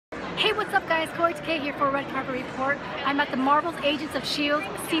Hey, what's up guys? Kaori T here for a Red Carpet Report. I'm at the Marvel's Agents of S.H.I.E.L.D.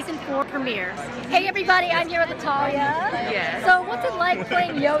 Season 4 premiere. Hey everybody, I'm here with Natalia. Yes. So what's it like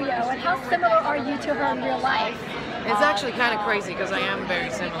playing Yo-Yo and how similar are you to her in real life? It's actually kind of crazy because I am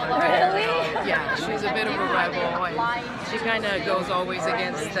very similar to her. Really? Yeah, she's a bit of a rebel and she kind of goes always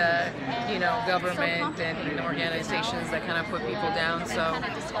against the, government and organizations that kind of put people down. So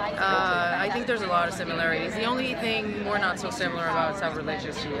I think there's a lot of similarities. The only thing we're not so similar about is how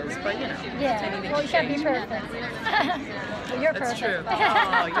religious she is, but anything Well, you can't be perfect. Well, you're That's perfect. true.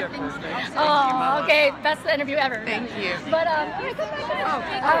 Oh, you're perfect. Oh, okay, best interview ever. Thank you. But I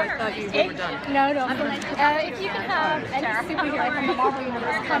thought you were done. No. If you can have any superhero from the Marvel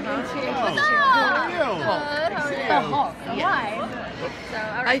universe come into the Hulk. Why?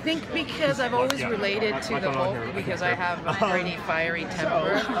 I think because I've always related to the Hulk because I have a pretty fiery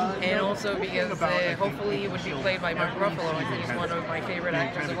temper, and also because hopefully it would be played by Mark Ruffalo. I think he's one of my favorite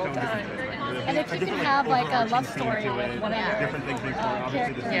actors of all time. And if you could have like a love story with one of your characters in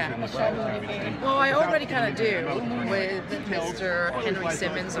the show, who would it be? Well, I already kind of do with Mr. Henry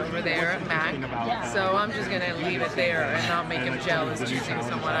Simmons over there at Mack, so I'm just going to leave it there and not make him jealous choosing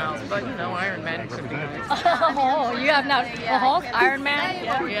someone else. But Iron Man could be nice. Oh, you have now a Hulk, Iron Man?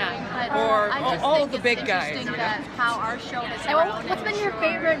 Yeah. Or all the big guys. How our show is what's been your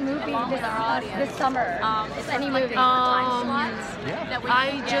favorite movie this summer? Any movie?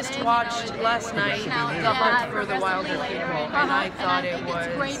 I just watched last night The Hunt for the Wilder People, and I thought it was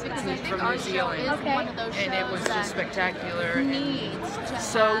from New Zealand, and it was just spectacular and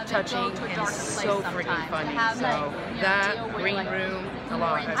so touching and so freaking funny. So that, Green Room, a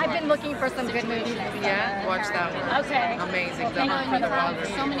lot. I've been looking for some good movies. Yeah, watch that one. Okay. Amazing. The Hunt for the Wilder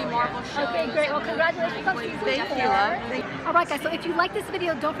People. So many Marvel shows. Okay, great. Well, congratulations on season 4. Thank you, love. Alright guys, so if you like this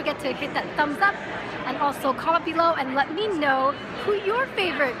video, don't forget to hit that thumbs up and also comment below and let me know who your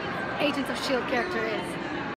favorite Agents of S.H.I.E.L.D. character is.